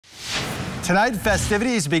Tonight,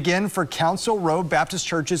 festivities begin for Council Road Baptist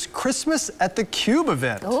Church's Christmas at the Cube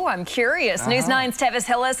event. Oh, I'm curious. News 9's Tevis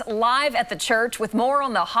Hillis live at the church with more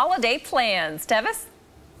on the holiday plans. Tevis?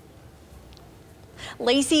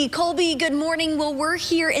 Lacey, Colby, good morning. Well, we're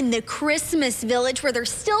here in the Christmas Village where they're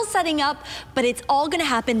still setting up, but it's all going to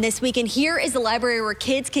happen this weekend. Here is the library where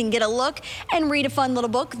kids can get a look and read a fun little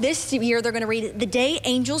book. This year, they're going to read The Day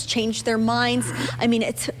Angels Changed Their Minds. I mean,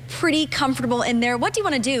 it's pretty comfortable in there. What do you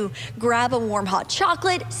want to do? Grab a warm hot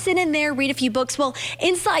chocolate, sit in there, read a few books. Well,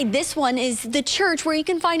 inside this one is the church where you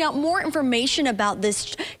can find out more information about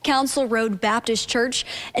this Council Road Baptist Church.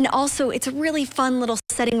 And also, it's a really fun little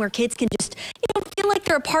setting where kids can just, feel like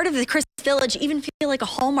they're a part of the Christmas Village, even feel like a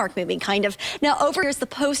Hallmark movie, kind of. Now, over here's the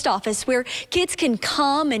post office where kids can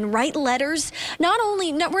come and write letters. We're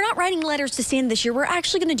not writing letters to Santa this year. We're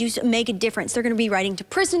actually going to make a difference. They're going to be writing to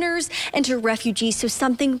prisoners and to refugees, so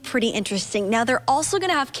something pretty interesting. Now, they're also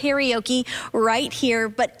going to have karaoke right here,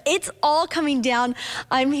 but it's all coming down.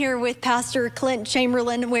 I'm here with Pastor Clint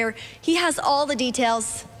Chamberlain, where he has all the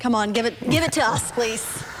details. Come on, give it to us, please.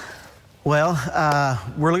 Well,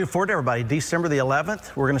 we're looking forward to everybody. December the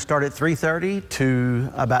 11th, we're going to start at 3:30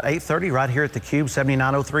 to about 8:30 right here at the Cube,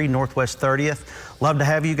 7903 Northwest 30th. Love to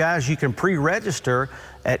have you guys. You can pre-register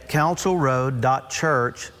at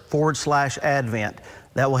councilroad.church/Advent.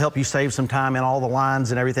 That will help you save some time in all the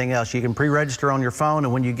lines and everything else. You can pre-register on your phone,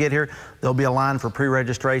 and when you get here, there'll be a line for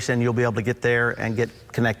pre-registration. You'll be able to get there and get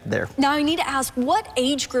connected there. Now, I need to ask, what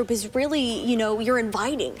age group is really, you're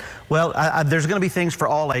inviting? Well, there's going to be things for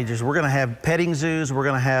all ages. We're going to have petting zoos. We're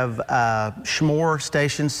going to have s'more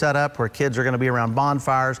stations set up where kids are going to be around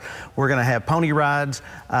bonfires. We're going to have pony rides.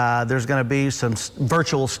 There's going to be some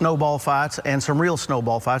virtual snowball fights and some real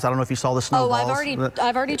snowball fights. I don't know if you saw the snowballs. Oh,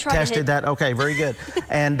 I've already tried tested that. Okay, very good.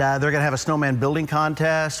 And they're going to have a snowman building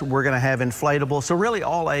contest. We're going to have inflatables. So really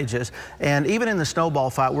all ages. And even in the snowball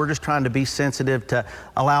fight, we're just trying to be sensitive to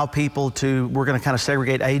allow people to, we're going to kind of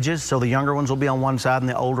segregate ages. So the younger ones will be on one side and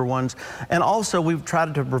the older ones. And also we've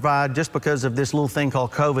tried to provide, just because of this little thing called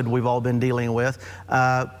COVID we've all been dealing with,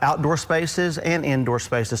 outdoor spaces and indoor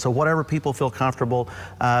spaces. So whatever people feel comfortable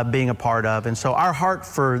being a part of. And so our heart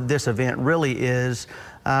for this event really is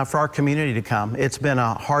for our community to come. It's been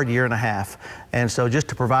a hard year and a half. And so just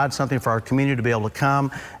to provide something for our community to be able to come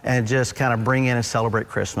and just kind of bring in and celebrate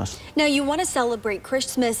Christmas. Now, you want to celebrate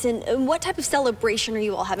Christmas, and what type of celebration are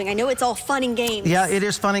you all having? I know it's all fun and games. Yeah, it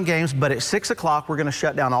is fun and games, but at 6 o'clock, we're going to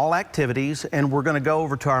shut down all activities, and we're going to go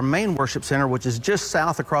over to our main worship center, which is just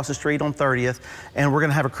south across the street on 30th, and we're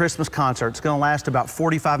going to have a Christmas concert. It's going to last about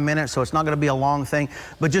 45 minutes, so it's not going to be a long thing,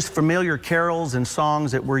 but just familiar carols and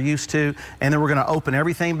songs that we're used to, and then we're going to open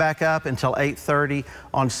everything back up until 8:30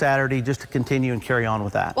 on Saturday just to continue and carry on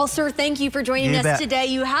with that. Well, sir, thank you for joining us today.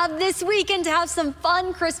 You have this weekend to have some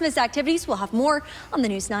fun Christmas activities. We'll have more on the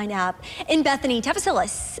News 9 app. In Bethany, Tevis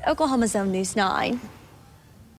Hillis, Oklahoma's own News 9.